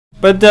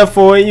But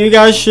therefore, what you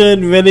guys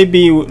should really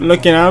be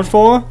looking out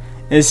for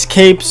is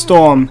Cape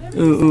Storm.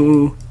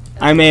 Ooh.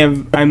 I may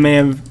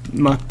have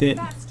mucked it.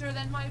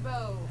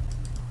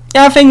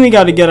 Yeah, I think we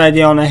got a good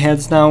idea on our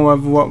heads now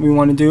of what we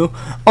want to do.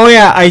 Oh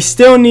yeah, I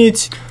still need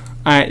to...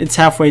 Alright, it's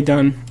halfway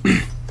done.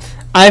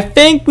 I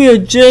think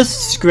we'll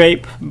just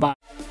scrape by.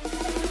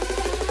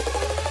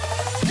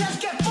 Let's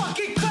get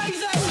fucking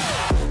crazy!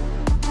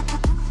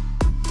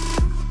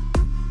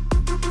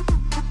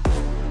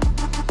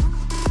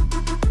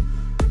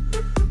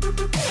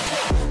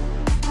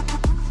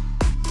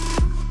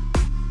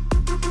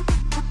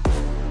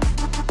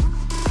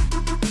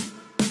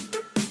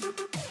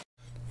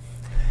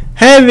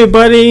 Hey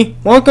everybody,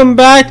 welcome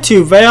back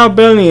to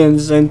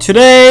Billions, and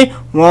today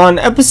we're on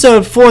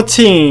episode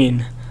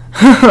 14.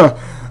 The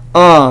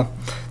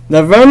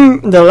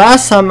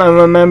last time I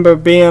remember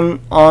being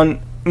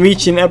on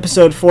reaching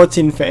episode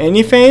 14 for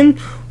anything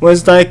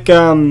was like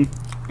an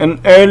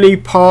early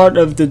part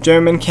of the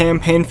German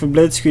campaign for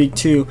Blitzkrieg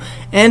 2,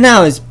 and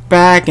now it's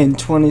back in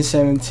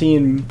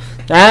 2017.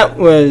 That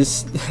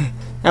was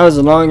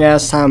a long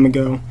ass time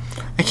ago.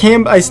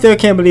 I still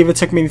can't believe it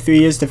took me 3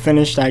 years to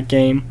finish that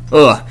game.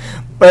 Ugh.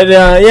 But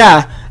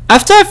yeah,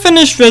 after I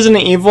finish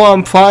Resident Evil,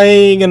 I'm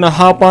probably gonna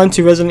hop on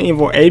to Resident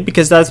Evil 8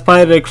 because that's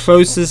probably the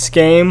closest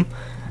game.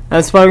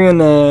 That's probably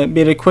gonna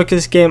be the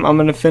quickest game I'm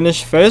gonna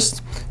finish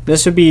first.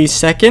 This would be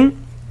second.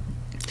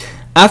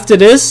 After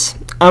this,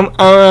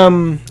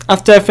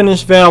 after I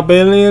finish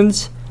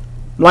Billions,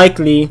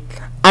 likely,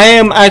 I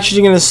am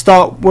actually gonna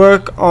start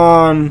work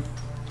on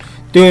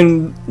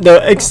doing the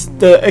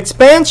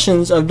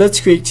expansions of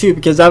Blitzkrieg 2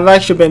 because I've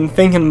actually been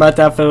thinking about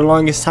that for the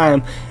longest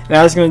time. And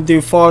I was going to do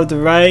Fall of the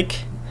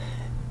Reich,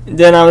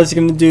 then I was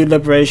going to do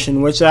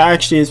Liberation, which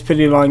actually is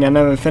pretty long. I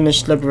never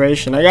finished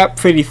Liberation. I got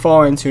pretty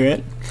far into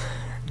it.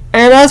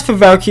 And as for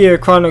Valkyria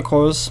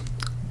Chronicles,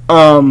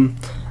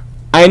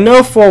 I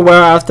know for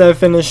well after I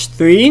finish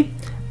 3,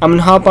 I'm going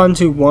to hop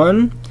onto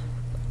 1,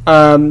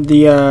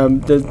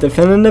 the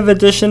definitive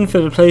edition for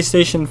the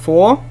PlayStation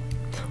 4.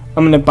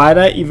 I'm gonna buy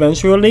that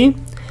eventually,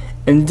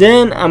 and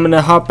then I'm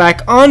gonna hop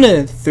back on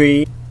to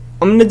 3.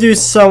 I'm gonna do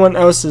someone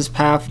else's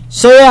path.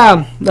 So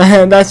yeah,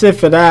 that's it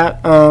for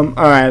that.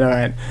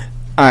 Alright.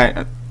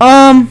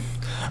 Oh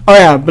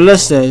yeah,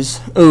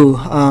 ballistas. Ooh,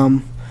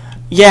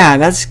 yeah,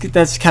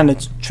 that's kind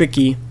of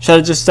tricky. Should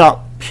I just start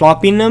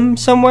plopping them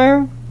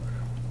somewhere?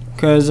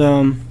 Cause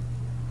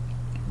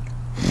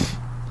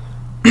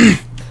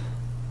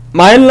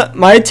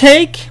my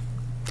take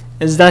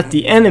is that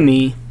the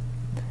enemy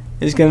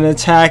is gonna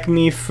attack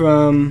me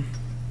from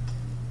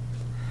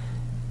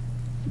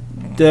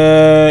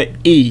the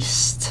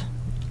east.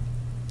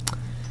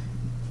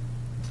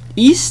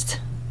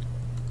 East?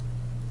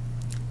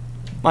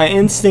 My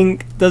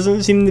instinct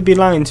doesn't seem to be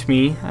lying to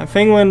me. I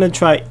think I'm gonna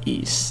try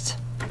east.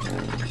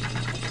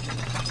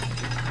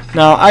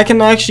 Now I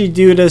can actually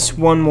do this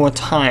one more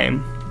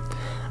time.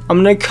 I'm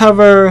gonna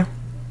cover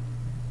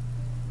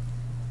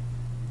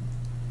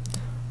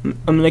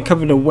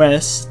the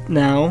west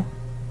now.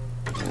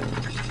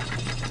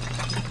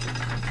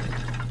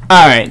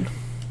 Alright.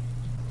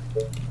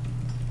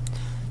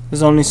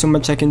 There's only so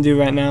much I can do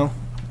right now.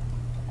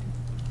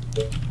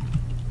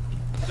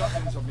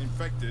 Dozens of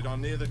infected are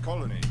near the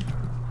colony.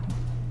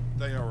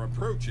 They are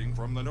approaching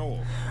from the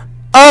north.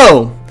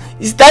 Oh!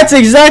 That's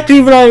exactly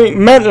what I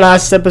meant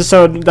last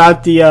episode,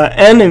 that the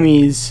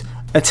enemies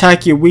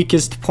attack your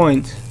weakest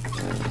point.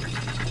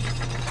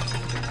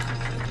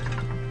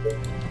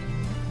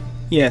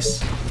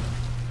 Yes.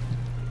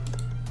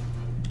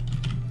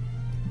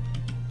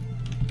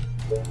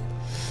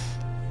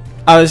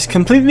 I was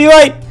completely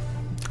right.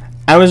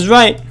 I was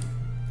right.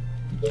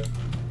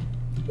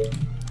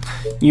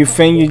 You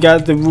think you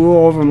got the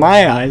rule over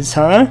my eyes,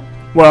 huh?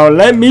 Well,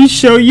 let me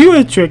show you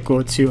a trick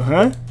or two,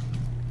 huh?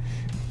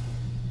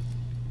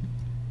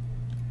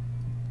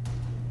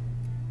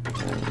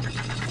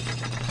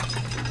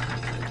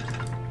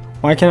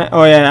 Why can't I?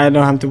 Oh yeah, I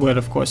don't have the word.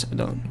 Of course I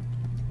don't.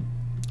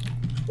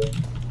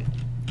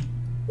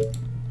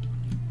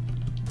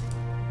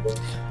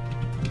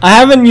 I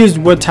haven't used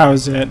wood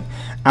towers yet.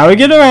 I will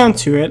get around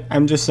to it.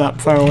 I'm just not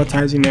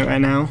prioritizing it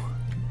right now.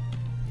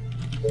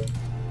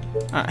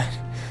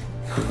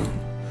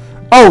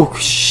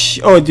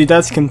 Oh, dude,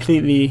 that's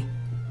completely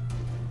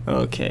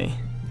okay.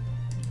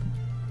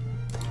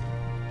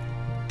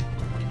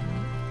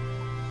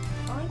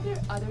 Aren't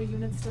there other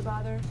units to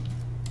bother?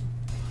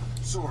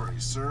 Sorry,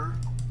 sir.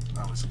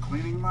 I was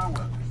cleaning my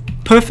weapon.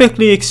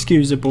 Perfectly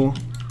excusable.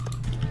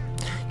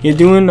 You're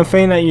doing the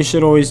thing that you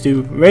should always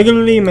do.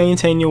 Regularly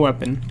maintain your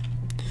weapon.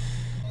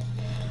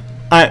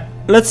 Alright,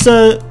 let's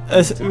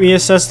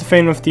reassess the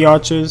fate of the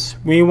archers.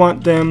 We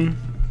want them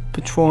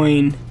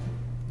patrolling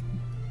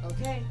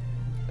Okay,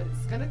 but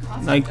it's gonna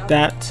cost like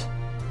that.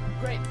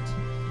 Great.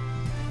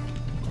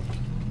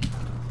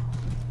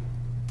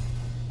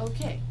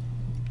 Okay.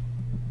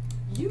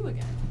 You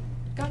again.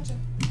 Gotcha.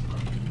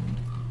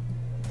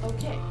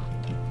 Okay.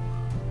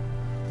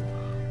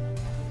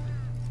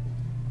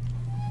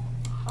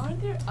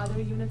 Aren't there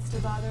other units to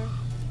bother?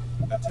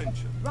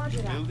 Attention.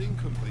 Roger that. Building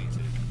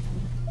completed.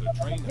 The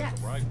train has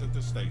Yes. arrived at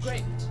the station.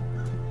 Great.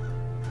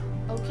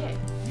 Okay,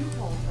 you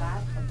call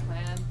that a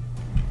plan?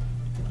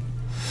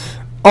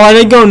 Oh, are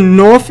they going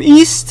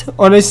northeast?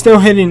 Or are they still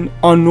heading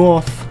on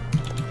north?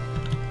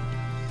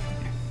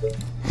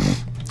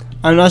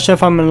 I'm not sure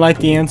if I'm gonna like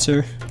the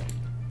answer.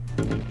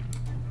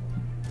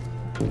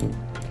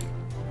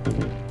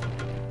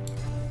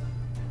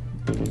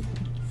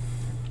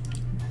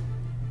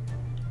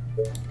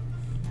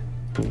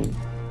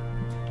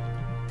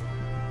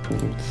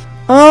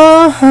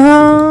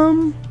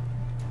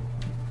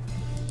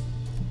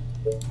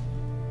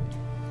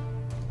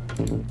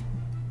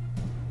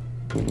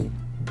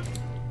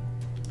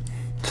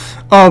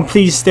 Oh,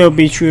 please still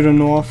be true to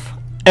north.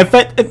 If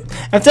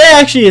they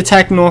actually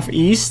attack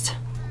northeast.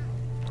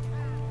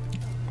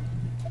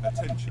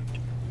 Attention.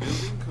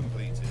 Building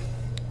completed.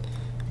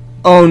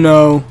 Oh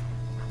no.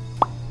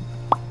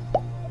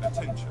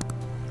 Attention.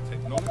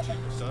 Technology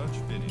research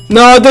finished.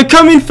 No, they're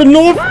coming for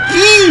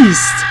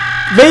northeast.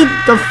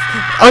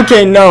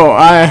 Okay, no,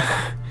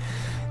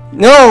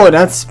 no,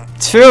 that's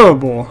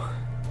terrible.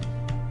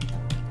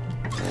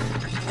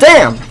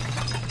 Damn.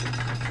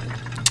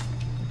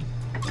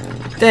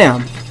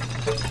 Damn.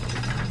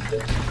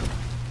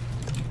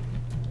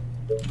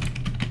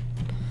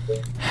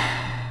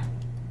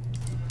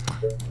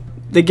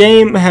 The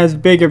game has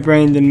bigger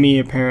brain than me,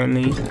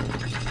 apparently.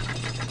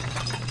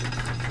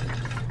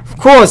 Of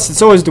course,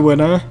 it's always the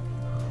winner.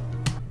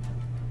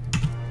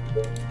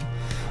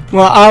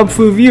 Well, I'll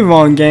prove you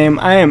wrong, game.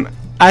 I am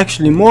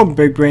actually more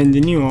big brain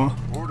than you are.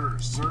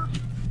 Orders, sir.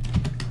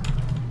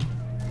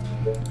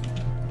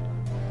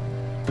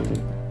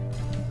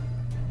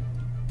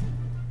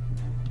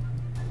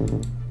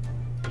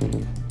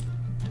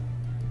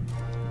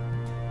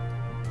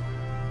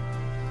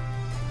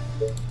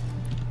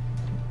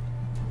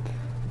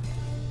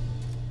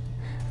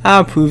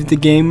 I'll prove the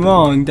game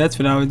wrong. That's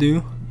what I would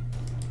do.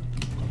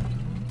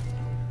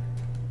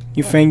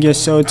 You think you're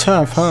so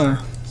tough,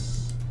 huh?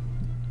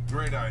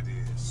 Great idea,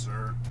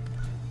 sir.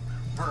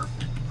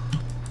 Perfect.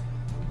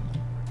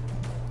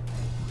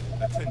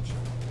 Attention.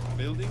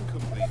 Building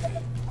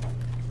completed.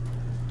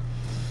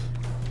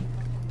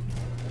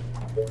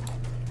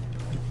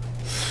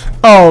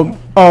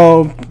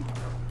 Oh,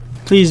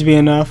 please be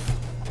enough.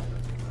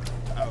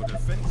 Our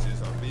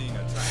defenses are being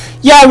attacked.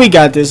 Yeah, we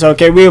got this.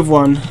 Okay, we have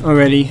won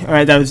already.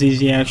 Alright, that was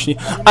easy, actually.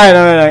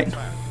 Alright.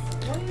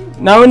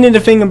 Now we need to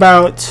think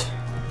about...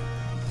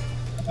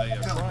 They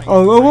are trying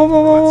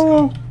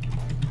Oh,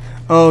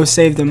 oh,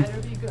 save them.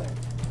 Better be good.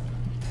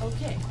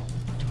 Okay.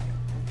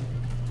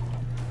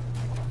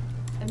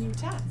 A new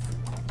task.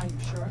 Are you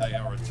sure? They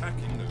are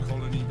attacking the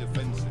colony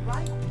defenses.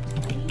 Right.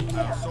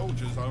 Our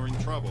soldiers are in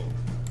trouble.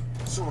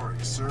 Sorry,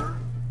 sir.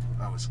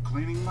 I was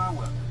cleaning my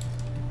weapon.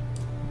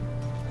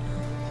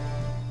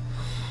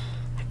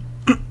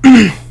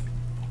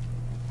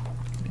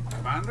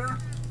 Commander?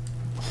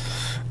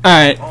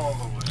 Alright. All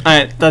the way.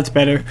 Alright, that's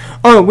better.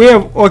 Oh, we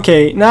have...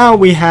 Okay, now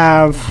we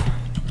have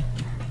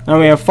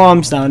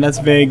farms down. That's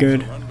very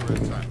good. Are under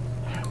attack.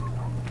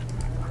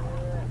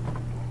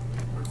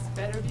 This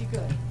better be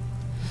good.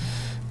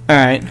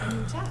 Alright. New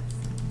task.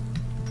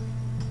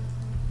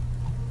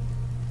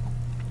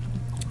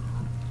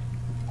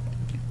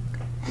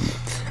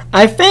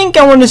 I think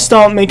I want to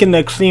start making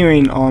a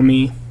clearing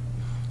army.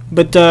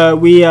 But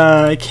we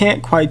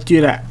can't quite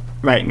do that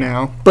right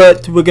now.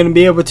 But we're going to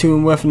be able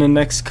to within the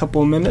next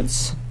couple of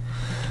minutes.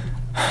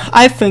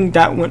 I think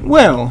that went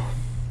well.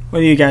 What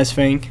do you guys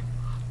think?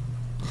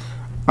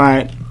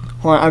 Alright.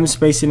 Hold on, I'm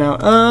spacing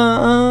out.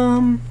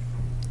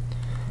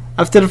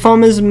 After the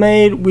farm is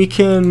made, we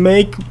can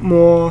make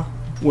more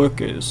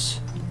workers.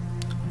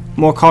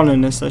 More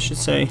colonists, I should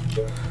say.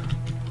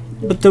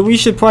 But we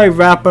should probably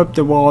wrap up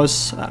the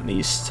walls at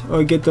least,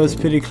 or get those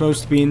pretty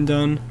close to being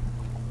done.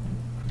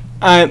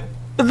 But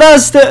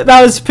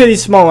that was pretty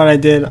small what I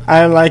did.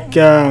 I like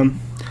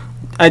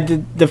I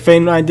did the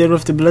thing I did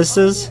with the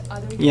blisters.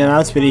 Yeah,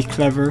 that's pretty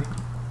clever.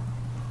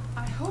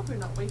 I hope you're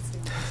not wasting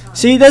my time.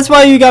 See, that's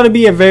why you gotta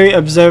be a very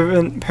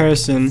observant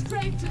person,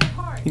 Straight to the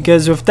heart.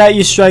 because with that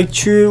you strike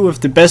true with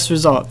the best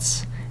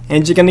results,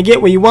 and you're gonna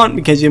get what you want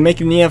because you're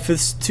making the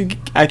efforts to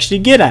actually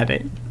get at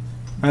it,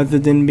 rather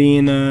than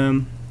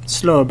being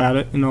slow about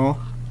it and all.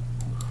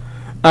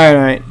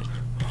 Alright,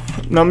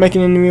 not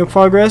making any real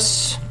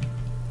progress.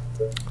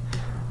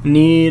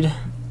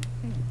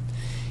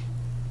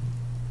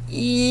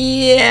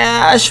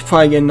 Yeah, I should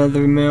probably get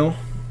another mill.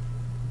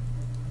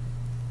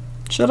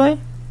 Should I?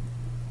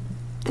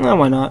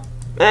 Why not?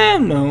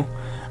 No.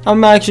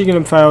 I'm actually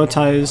gonna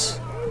prioritize.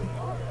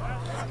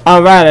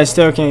 Alright, I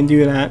still can't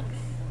do that.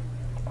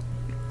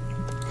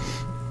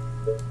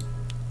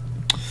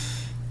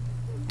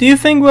 Do you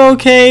think we're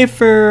okay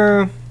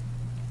for...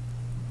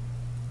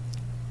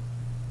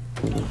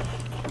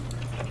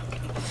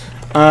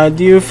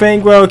 do you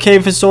think we're okay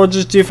for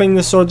soldiers? Do you think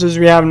the soldiers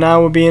we have now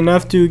will be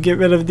enough to get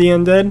rid of the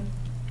undead?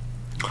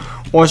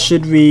 Or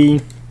should we,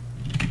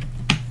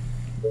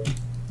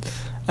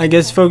 I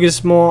guess,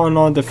 focus more on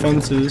our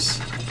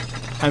defenses?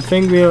 I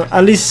think we'll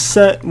at least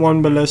set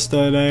one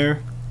ballista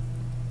there.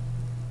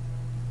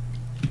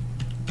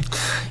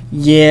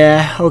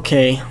 Yeah,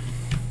 okay.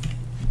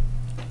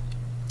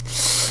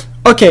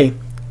 Okay,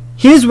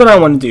 here's what I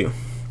want to do.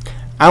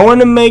 I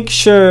want to make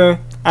sure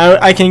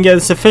I can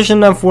get sufficient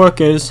enough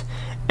workers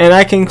and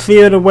I can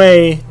clear the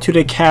way to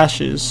the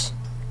caches.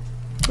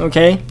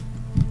 Okay?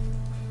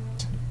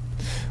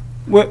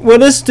 Will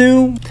this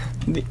do?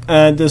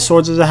 The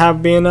soldiers I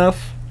have be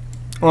enough?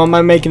 Or am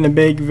I making a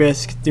big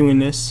risk doing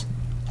this?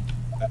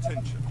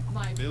 Attention.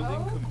 My Building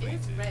bow is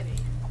completed. ready.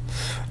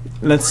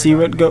 Let's see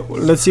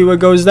what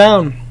goes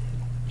down.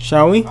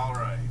 Shall we? All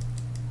right.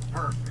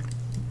 Perfect.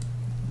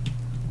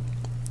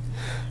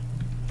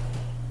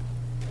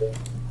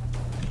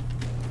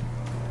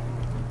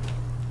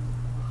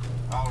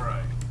 All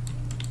right.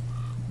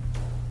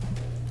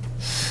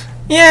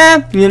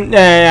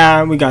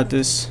 Yeah, we got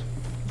this.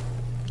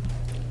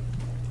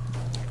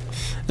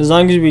 As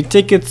long as we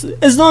take it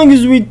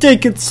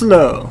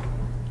slow,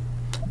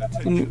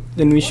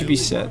 then we should be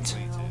set.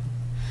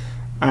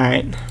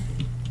 Alright.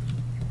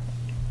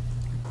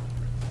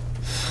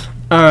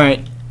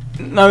 Alright.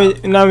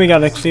 Now we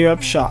gotta clear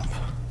up shop.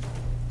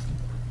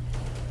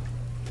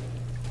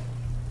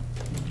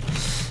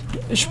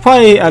 It should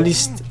probably at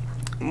least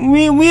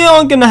we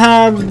aren't gonna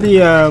have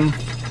the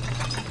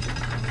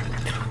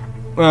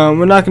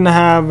we're not gonna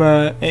have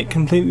it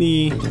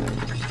completely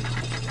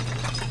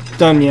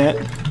done yet.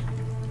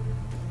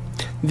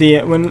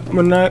 If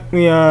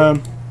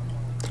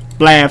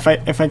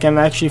I can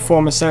actually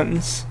form a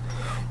sentence,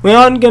 we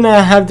aren't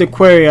gonna have the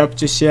query up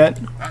just yet,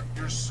 At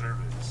your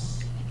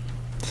service.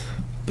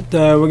 but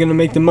we're gonna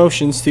make the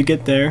motions to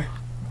get there.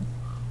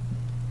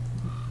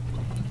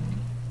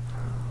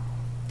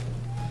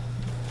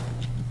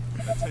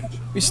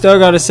 We still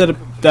gotta set up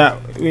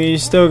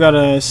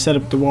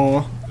the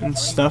wall and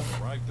stuff.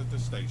 Arrived at the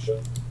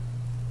station.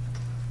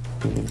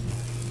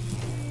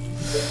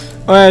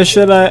 Alright,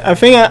 you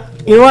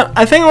know what?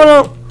 I think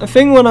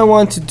what I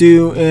want to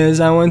do is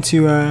I want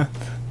to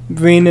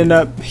bring it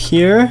up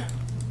here.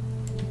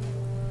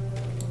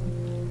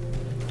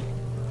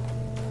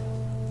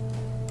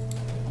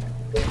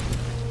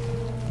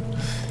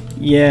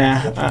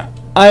 Yeah,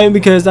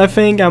 because I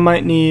think I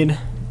might need.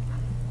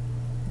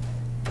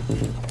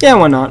 Yeah,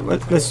 why not?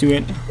 Let's do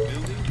it. I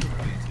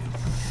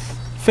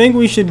think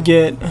we should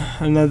get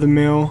another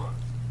mill.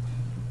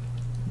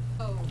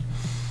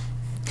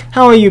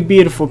 How are you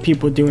beautiful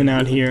people doing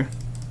out here?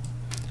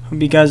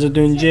 Hope you guys are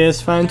doing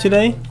just fine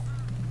today.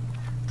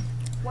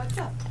 What's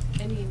up?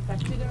 Any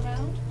infected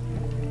around?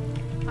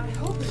 I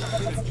hope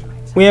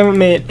it's We haven't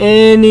made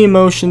any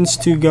motions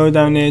to go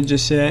down there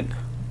just yet.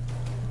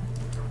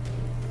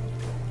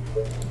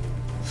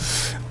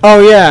 Oh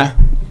yeah.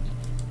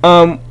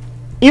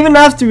 Even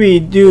after we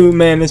do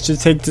manage to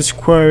take this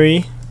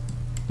quarry,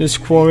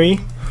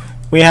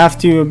 we have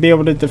to be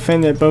able to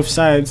defend it both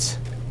sides.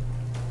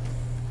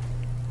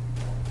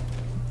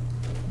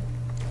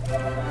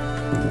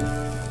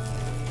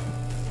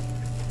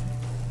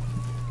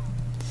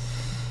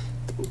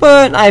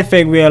 But I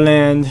think we'll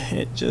land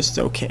it just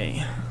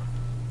okay.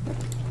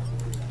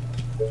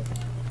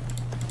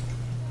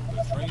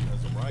 The train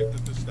has arrived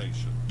at the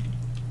station.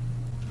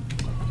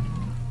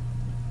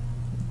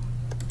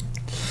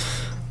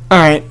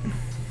 Alright.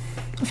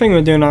 I think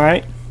we're doing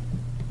alright.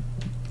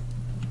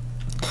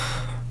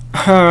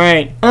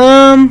 Alright.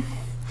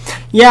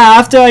 Yeah,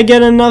 after I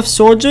get enough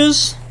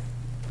soldiers,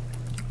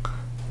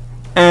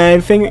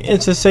 I think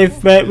it's a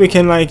safe bet we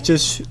can like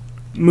just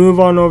move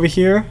on over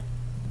here.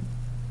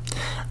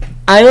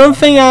 I don't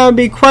think I'll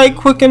be quite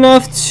quick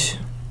enough to,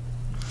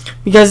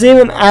 because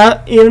even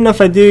if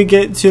I do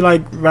get to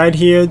like right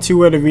here to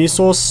where the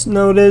resource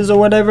node is or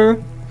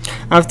whatever,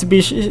 I have to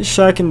be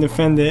sure I can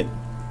defend it.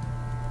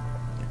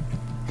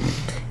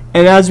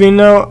 And as we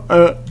know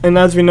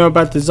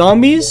about the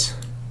zombies,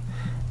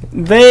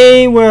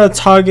 they will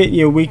target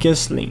your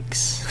weakest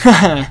links.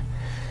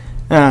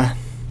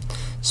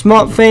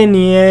 Smart thing,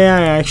 the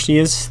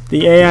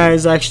AI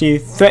is actually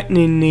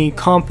threateningly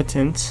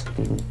competent.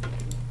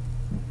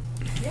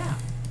 yeah.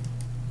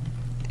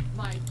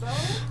 My bow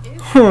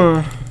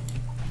is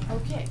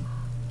okay.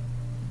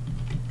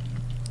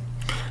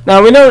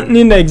 Now we don't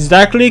need to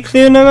exactly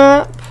clear the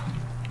map,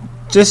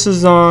 just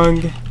as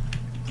long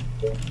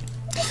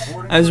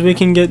as we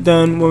can get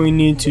done what we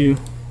need to.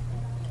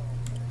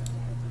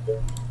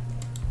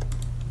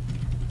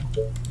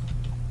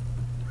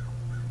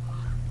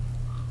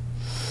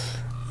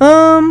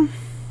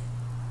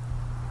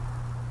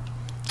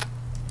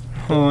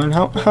 Hold on,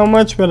 how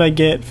much would I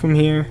get from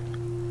here?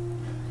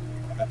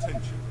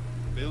 Attention.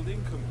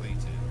 Building completed.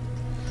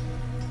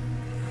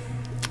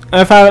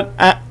 If I had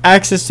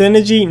access to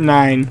energy,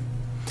 9.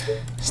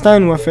 It's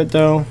not worth it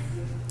though.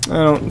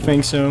 I don't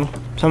think so.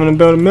 So I'm gonna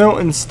build a mill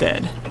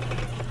instead.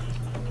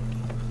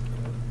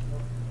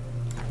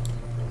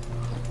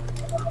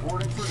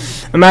 Reporting for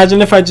duty.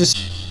 Imagine if I just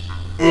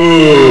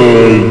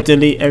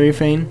delete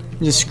everything,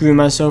 just screw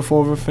myself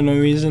over for no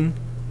reason.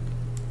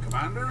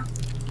 Commander,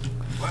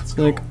 let's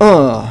go. Like,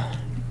 All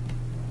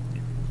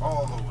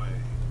the way.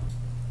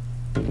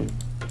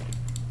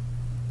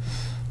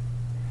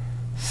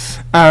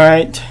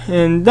 Alright,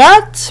 and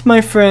that,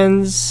 my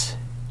friends,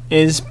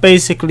 is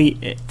basically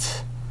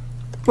it.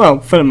 Well,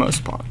 for the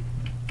most part.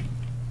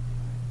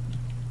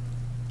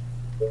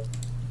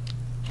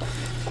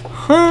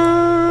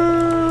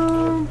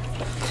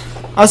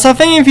 Also, I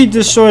think if you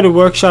destroy the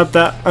workshop,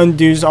 that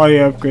undoes all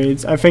your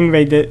upgrades. I think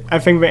they did. I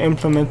think they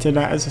implemented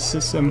that as a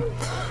system,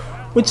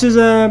 which is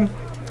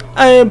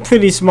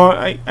pretty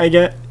smart. I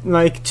get,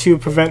 like, to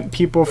prevent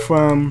people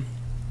from,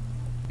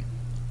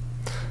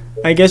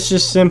 I guess,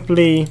 just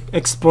simply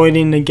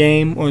exploiting the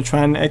game or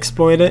trying to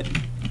exploit it.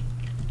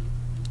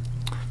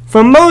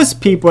 For most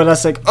people,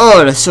 that's like,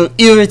 oh, that's so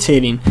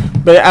irritating,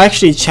 but it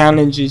actually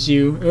challenges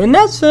you, and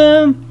that's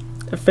a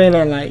thing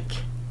I like.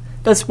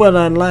 That's what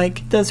I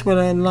like. That's what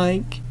I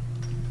like.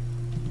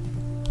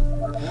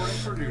 Reporting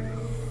for duty.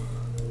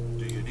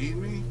 Do you need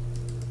me?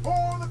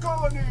 For the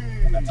colony!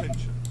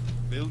 Attention.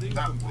 Building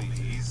That will complete.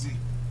 be easy.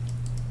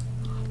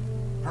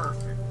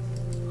 Perfect.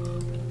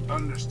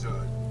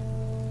 Understood.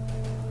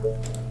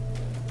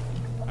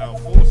 Our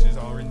forces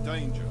are in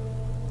danger.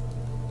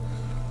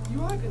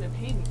 You are gonna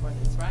pay me for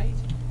this, right?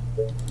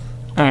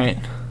 Alright.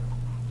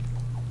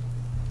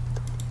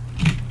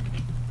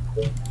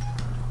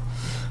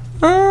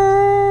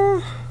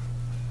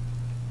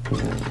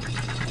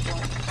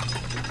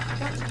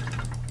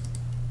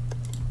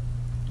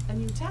 A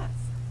new task.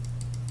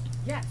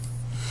 Yes.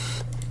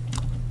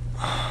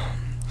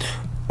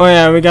 Oh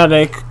yeah, we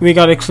gotta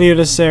clear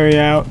this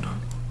area out.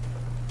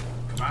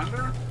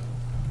 Commander,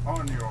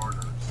 on your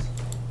orders.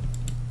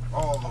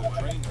 All the The way.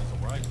 train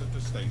has arrived at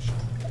the station.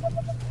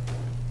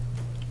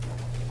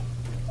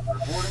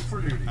 Reporting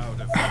for duty. Our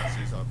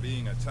defenses are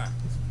being attacked.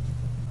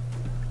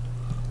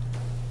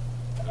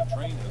 The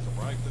train has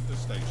arrived at the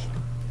station.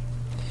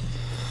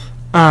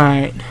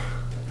 Alright.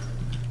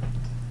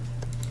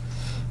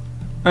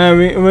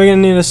 We're gonna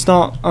need to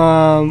start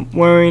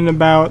worrying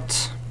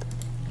about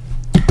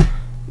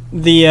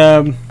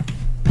the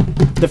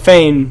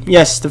Fane.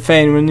 Yes, the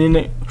Fane. We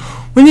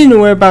need to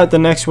worry about the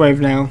next wave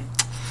now.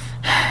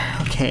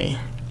 Okay.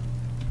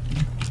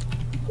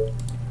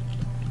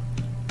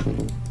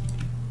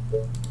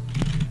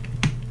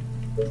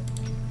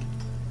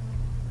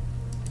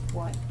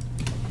 What?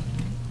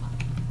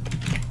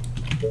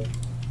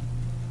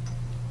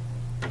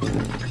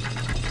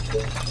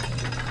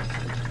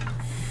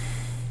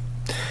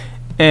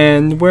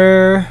 And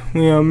where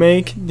we'll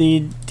make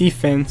the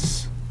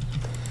defense.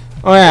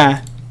 Oh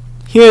yeah,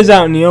 here's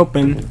out in the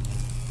open.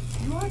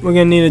 We're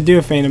gonna need to do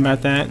a thing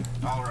about that.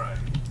 All right.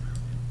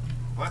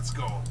 Let's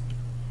go.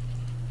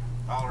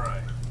 All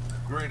right.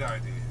 Great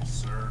idea,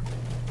 sir.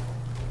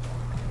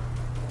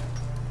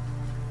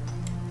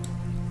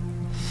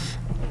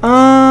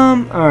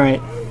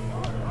 Alright.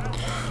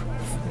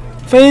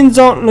 Fanes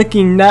aren't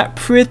looking that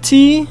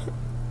pretty.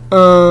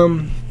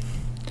 Ugh.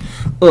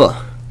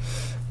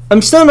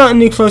 I'm still not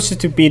any closer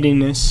to beating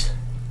this.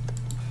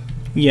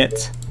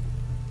 Yet.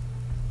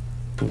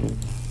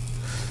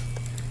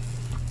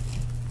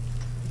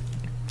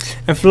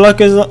 If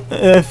luck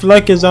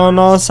is on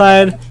our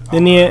side,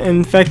 then the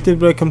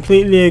infected will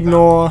completely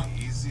ignore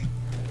Easy.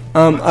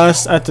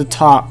 us at the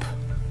top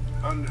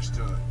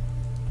Understood.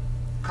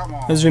 Come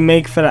on. as we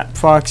make for that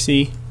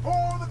proxy.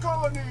 For the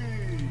colony.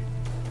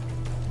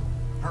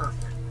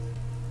 Perfect.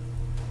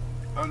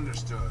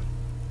 Understood.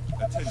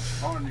 Attention.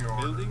 On your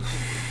Building orders.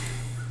 complete.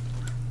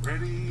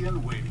 Ready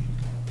and waiting.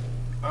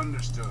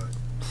 Understood.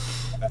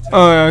 Attention.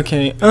 Oh,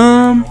 okay.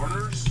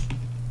 Orders.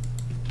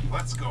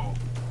 Let's go.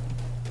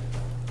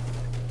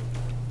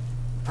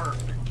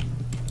 Perfect.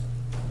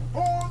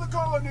 For the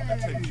colony.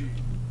 Attention.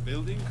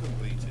 Building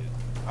completed.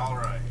 All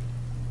right.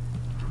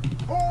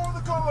 For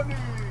the colony.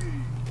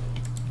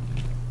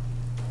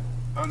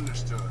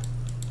 Understood.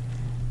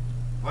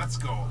 Let's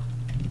go.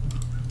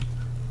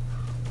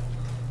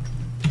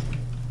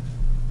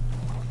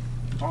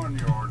 On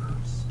your orders.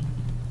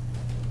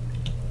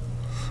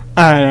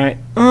 Alright.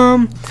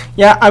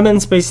 Yeah, I've been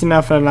spacing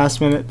out for the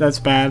last minute. That's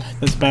bad.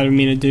 That's bad of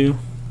me to do.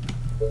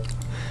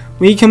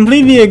 We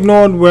completely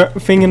ignored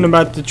thinking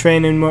about the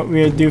train and what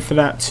we would do for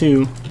that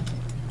too.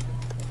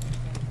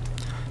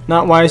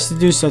 Not wise to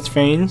do such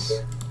things.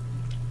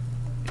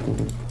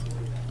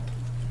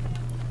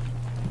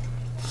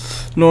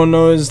 No one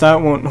knows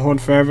that won't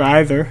hold forever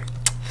either.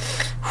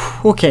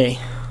 Okay.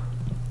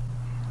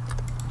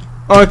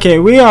 Okay,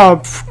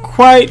 we're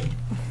quite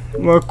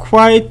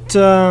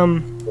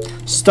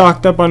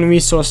stocked up on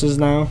resources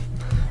now.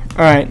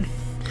 Alright.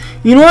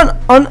 You know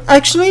what?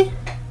 Actually,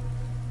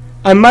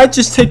 I might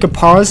just take a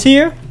pause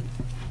here.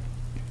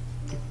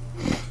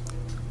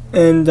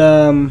 And,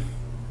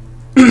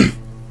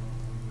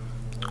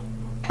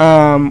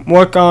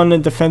 work on the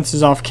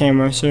defenses off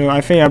camera. So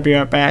I think I'll be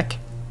right back.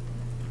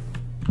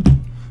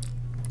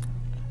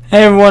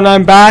 Hey everyone,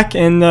 I'm back,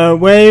 and the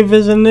wave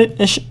is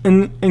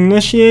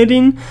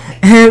initiating.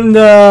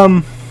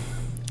 And,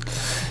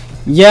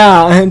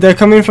 yeah, they're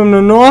coming from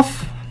the north.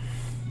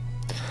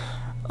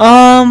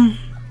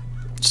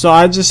 So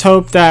I just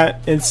hope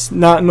that it's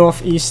not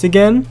northeast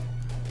again,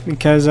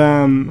 because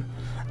I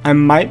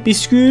might be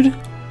screwed.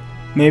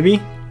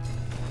 Maybe.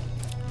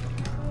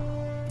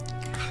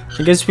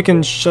 I guess we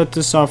can shut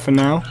this off for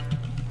now.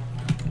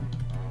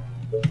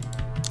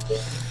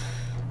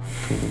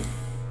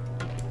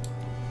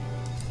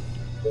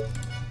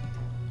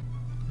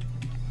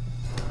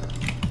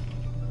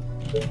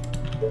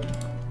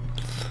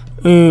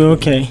 Ooh,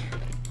 okay.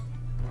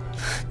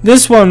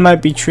 This one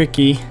might be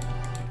tricky.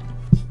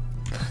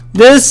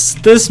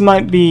 This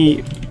might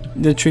be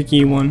the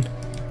tricky one.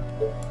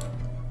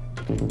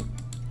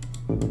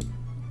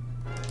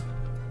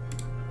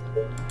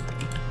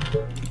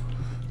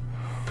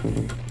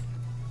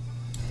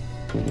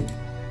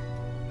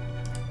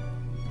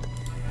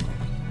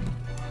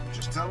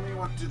 Just tell me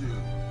what to do.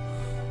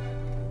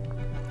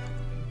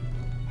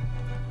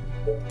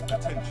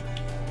 Attention.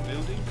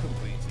 Building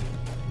completed.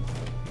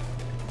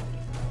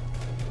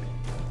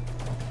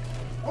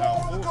 Our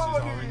forces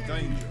are in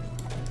danger.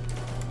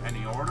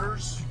 Any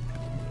orders?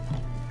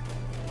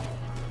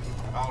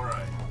 All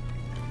right.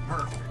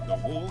 Perfect. The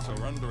walls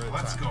are under attack.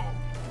 Let's go.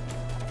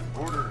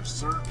 Orders,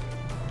 sir.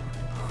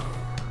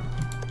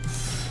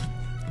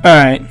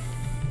 Alright.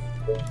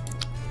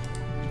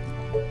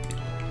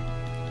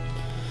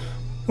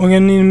 We're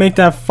gonna need to make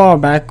that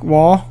fallback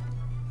wall.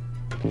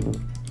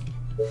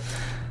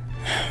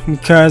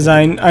 Because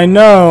I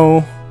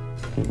know.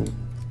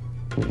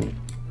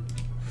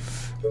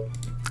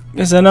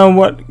 Because I know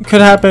what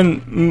could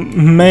happen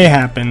may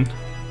happen.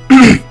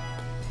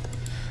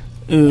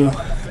 Ooh.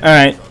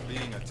 Alright.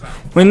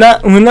 We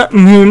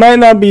might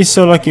not be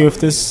so lucky with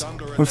this.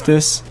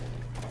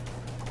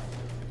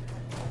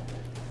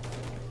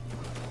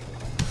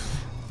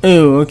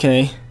 Ooh,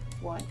 okay.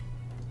 What?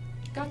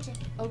 Gotcha.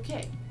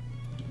 Okay.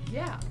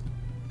 Yeah.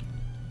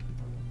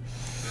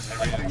 Is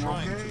They are everything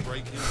trying okay? to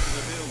break into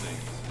the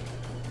buildings.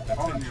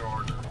 On your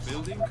orders.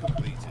 Building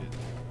completed.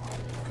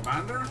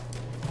 Commander?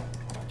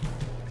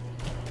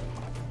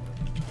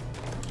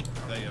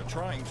 They are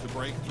trying to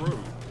break through.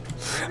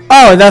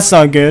 Oh, that's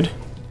not good.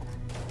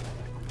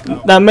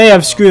 That may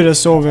have screwed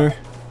us over.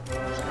 They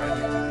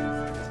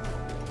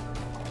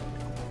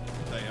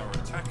are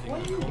attacking the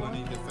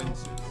colony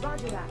defenses.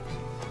 Roger that.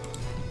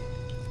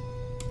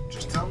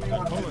 Just tell me The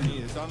what to colony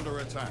do. is under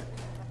attack.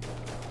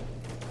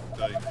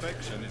 The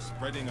infection is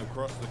spreading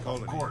across the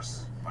colony. Of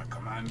course, my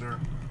commander.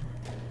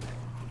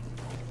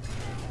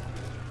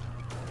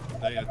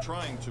 They are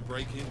trying to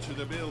break into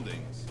the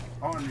buildings.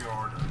 On your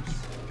orders.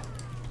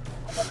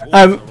 The walls are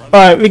under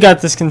Alright, we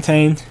got this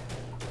contained.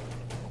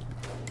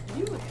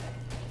 You.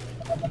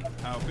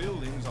 Our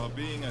buildings are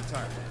being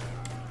attacked.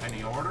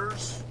 Any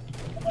orders?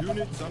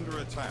 Units under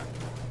attack.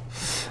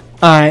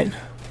 Alright.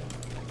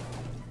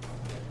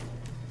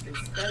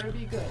 This better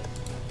be good.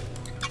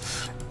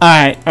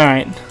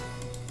 Alright.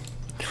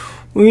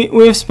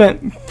 We've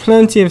spent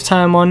plenty of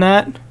time on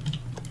that.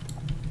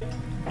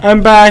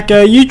 I'm back.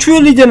 You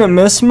truly didn't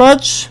miss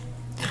much.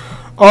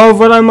 All of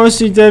what I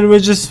mostly did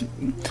was just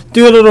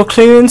do a little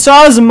clearing. So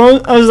I was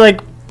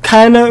like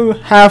kind of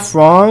half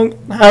wrong.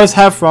 I was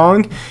half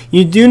wrong.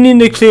 You do need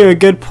to clear a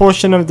good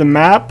portion of the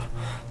map,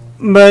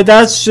 but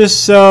that's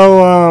just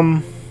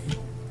so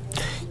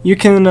you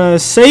can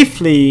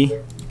safely,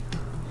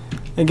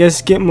 I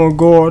guess, get more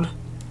gold.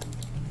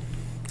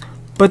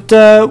 But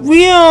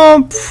we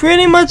are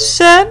pretty much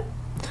set.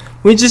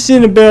 We just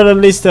need to build at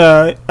least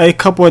a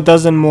couple of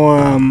dozen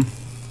more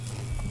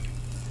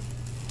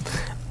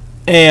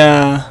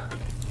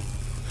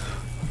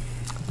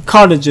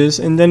cottages,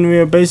 and then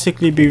we'll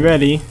basically be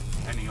ready.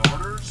 Any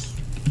orders?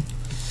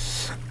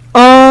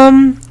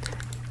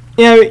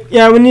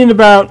 Yeah, we need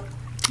about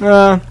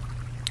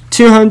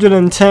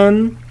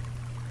 210.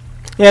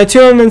 Yeah,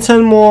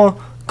 210 more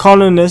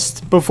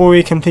colonists before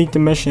we complete the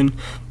mission.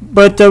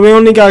 But we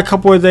only got a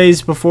couple of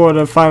days before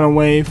the final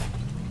wave.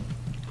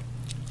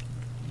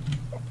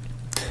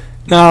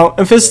 Now,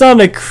 if it's not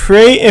a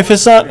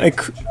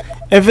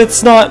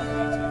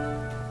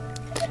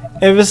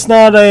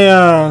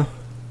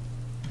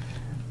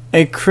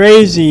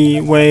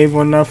crazy wave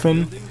or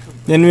nothing,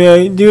 then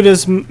we'll do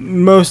this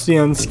mostly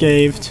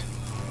unscathed.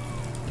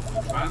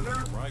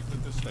 Commander? Right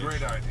at the station.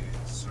 Great idea,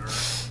 sir.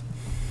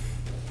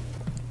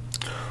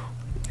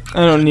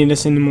 I don't need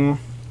this anymore.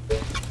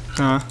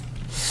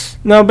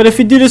 No, but if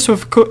we do this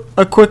with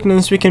a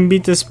quickness, we can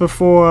beat this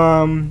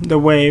before the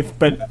wave.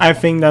 But I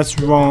think that's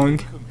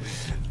wrong.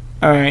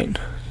 All right.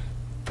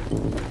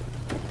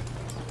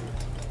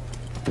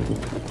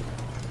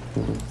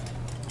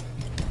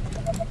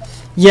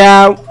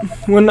 Yeah,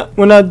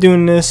 we're not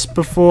doing this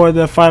before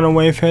the final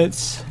wave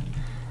hits.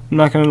 I'm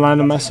not gonna lie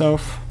to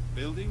myself.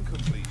 Building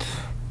complete.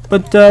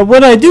 But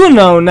what I do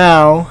know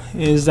now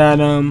is that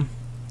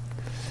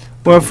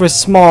well, if we're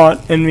smart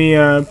and we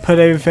put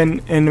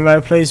everything in the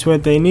right place where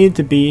they need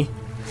to be,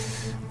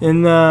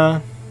 and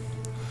well,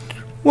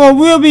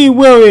 we'll be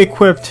well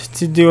equipped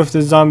to deal with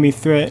the zombie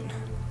threat.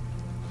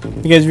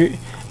 Because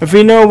if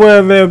we know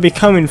where they'll be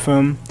coming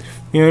from,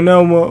 we'll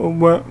know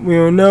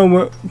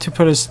what to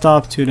put a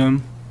stop to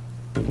them.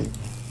 Do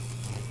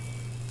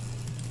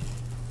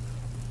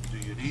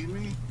you need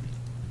me?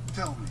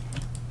 Tell me.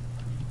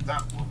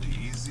 That will be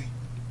easy.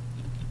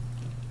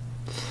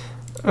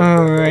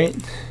 All right.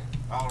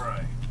 All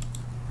right.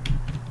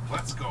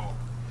 Let's go.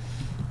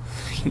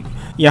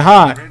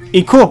 Yaha, Ready and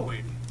equal.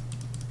 waiting.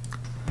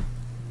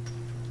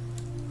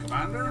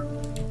 Commander?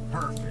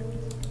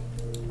 Perfect.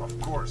 Of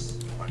course,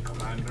 my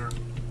commander.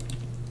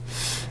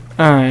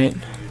 Alright. Do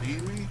you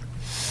need me?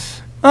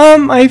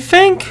 I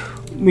think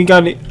we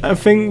got it. I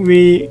think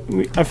we'll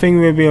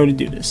be able to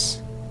do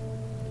this.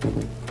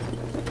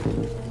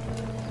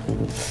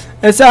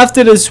 It's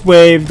after this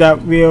wave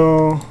that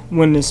we'll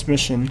win this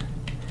mission.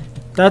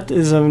 That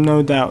is of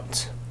no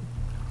doubt.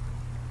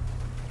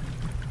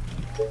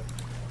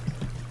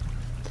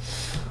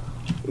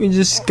 We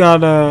just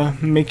gotta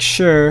make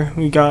sure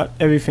we got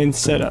everything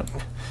set up.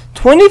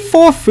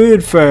 24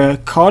 food for a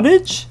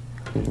cottage?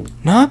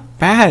 Not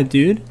bad,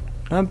 dude.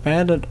 Not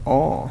bad at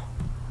all.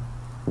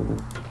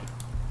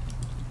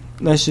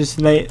 Let's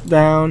just lay it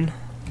down.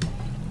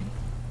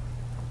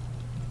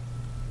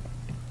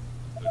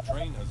 The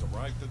train has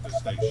arrived at the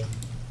station.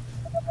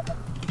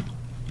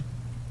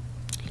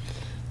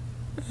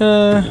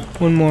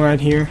 One more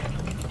right here.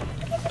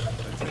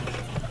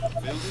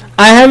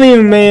 I haven't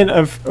even made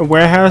a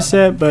warehouse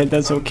yet, but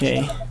that's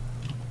okay.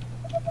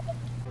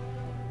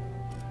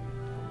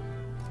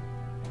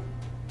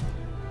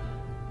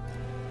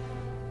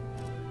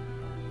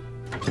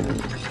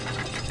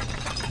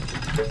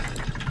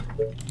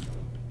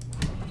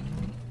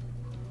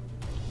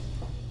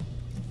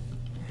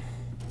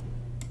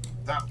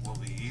 That will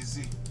be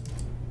easy.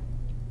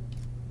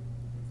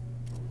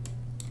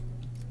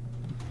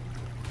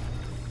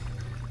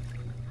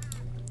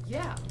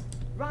 Yeah,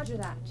 roger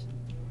that.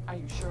 Are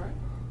you sure?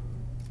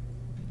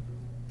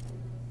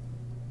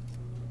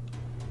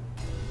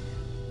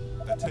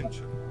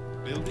 Attention.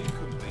 Building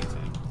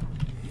completed.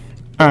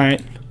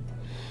 Alright.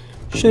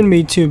 Shouldn't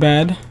be too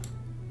bad.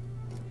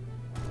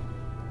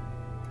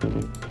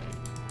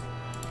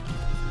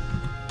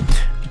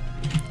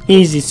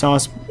 Easy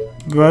sauce,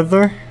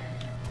 brother.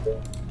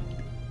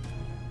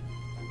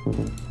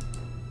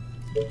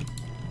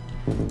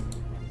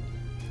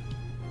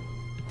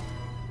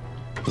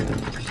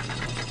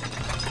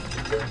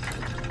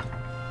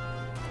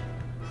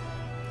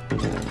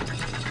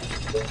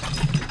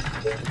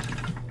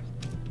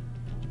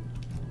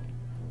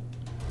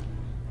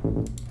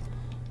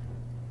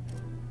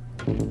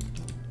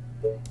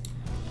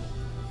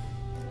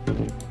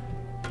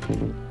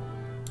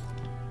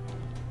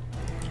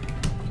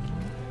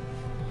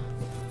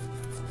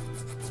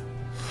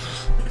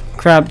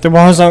 Crap, the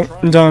walls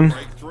aren't done.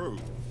 Break through.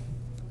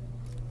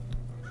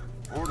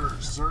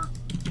 Orders, sir.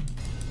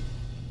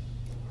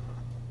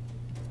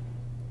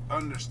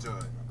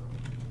 Understood.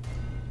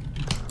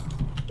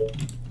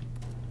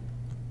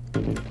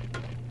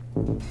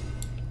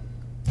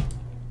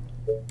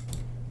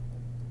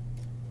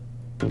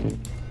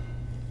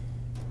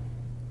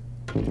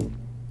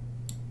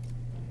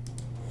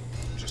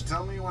 Just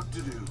tell me what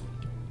to do.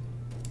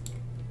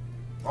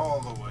 All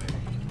the way.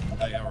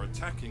 They are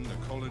attacking the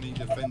colony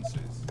defenses.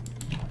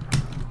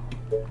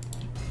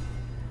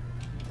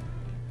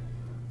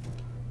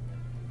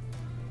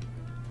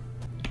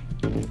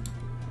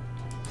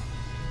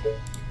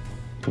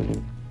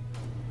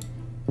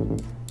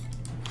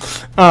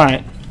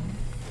 Alright.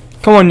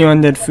 Come on, you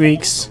undead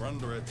freaks. They're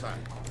under attack.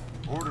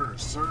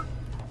 Orders, sir.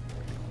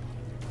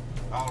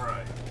 All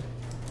right.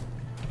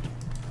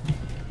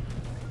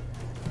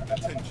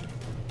 Attention.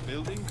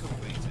 Building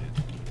completed.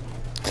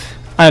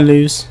 I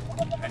lose.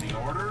 Any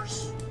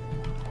orders?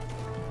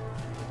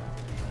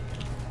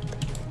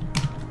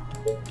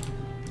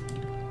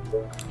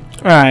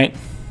 Alright.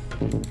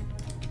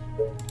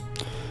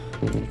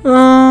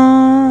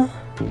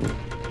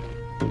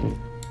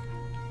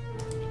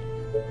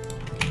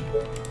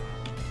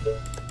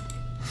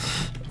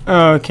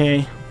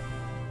 Okay.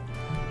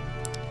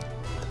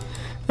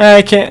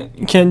 I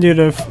can't do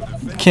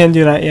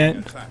that yet.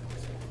 Attacked.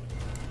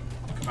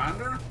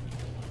 Commander?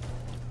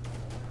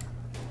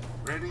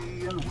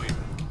 Ready and waiting.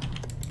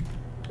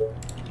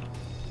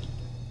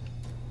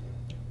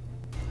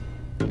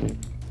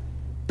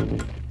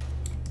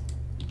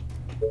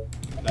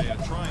 They are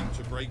trying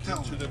to break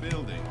into the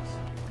buildings.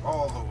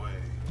 All the way.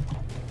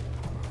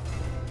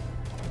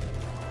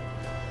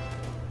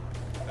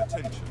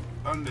 Attention.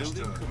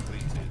 Understood. Building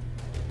completed.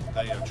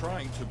 They are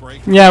trying to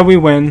break. Yeah, we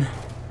win.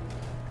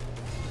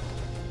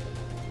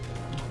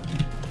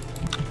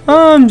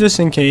 Just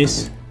in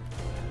case.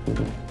 Our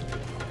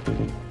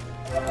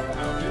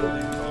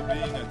buildings are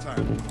being attacked.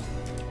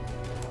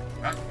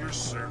 At your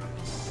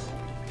service.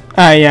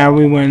 Yeah,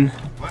 we win.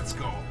 Let's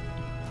go.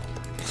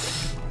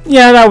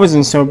 Yeah, that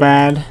wasn't so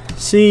bad.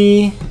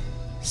 See.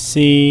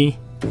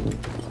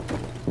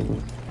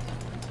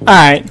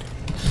 Alright.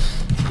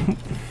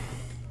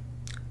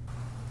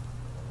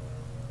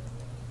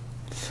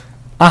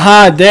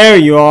 Aha, there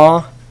you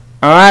are.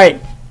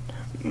 Alright.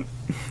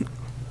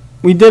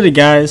 We did it,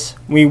 guys.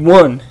 We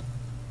won.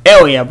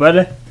 Hell yeah,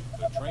 brother.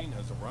 The train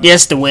has arrived.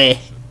 Yes, the way.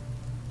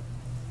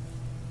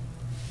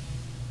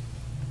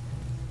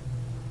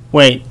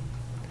 Wait.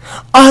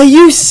 Are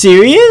you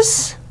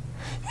serious?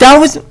 That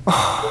was...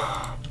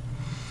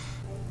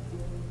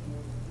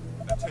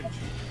 Attention.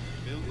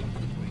 Building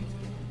completed.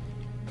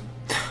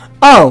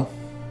 Oh!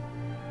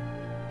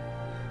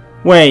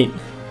 Wait.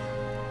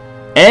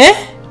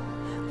 Eh?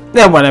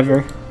 Yeah,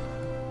 whatever.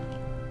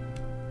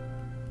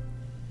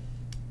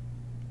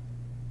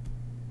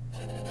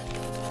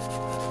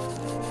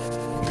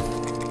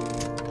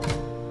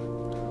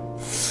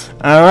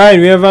 Alright,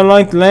 we have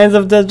unlocked Lands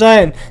of the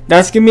Giant.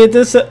 That's gonna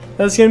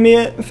be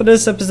it for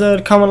this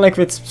episode. Comment, like,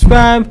 rate,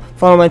 subscribe.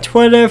 Follow my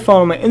Twitter,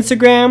 follow my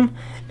Instagram.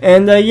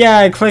 And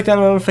yeah, click that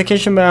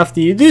notification bell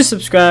after you do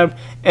subscribe.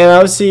 And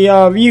I'll see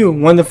all of you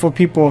wonderful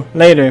people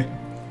later.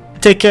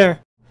 Take care.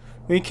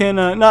 We can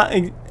not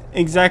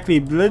exactly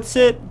blitz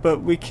it,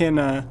 but we can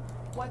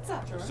What's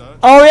up, Jordan?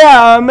 oh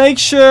yeah, make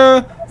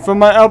sure for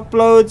my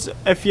uploads,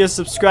 if you're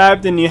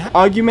subscribed and you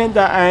argument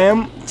that I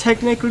am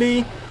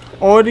technically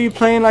already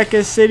playing like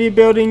a city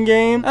building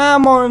game,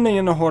 I'm only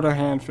gonna hold her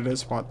hand for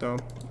this part though.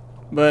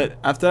 But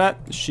after that,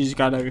 she's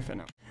got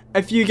everything.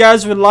 If you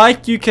guys would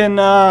like, you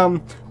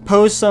can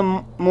post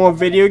some more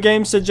video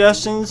game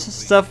suggestions,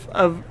 stuff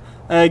of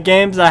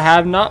games I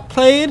have not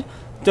played,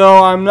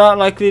 though I'm not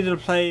likely to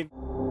play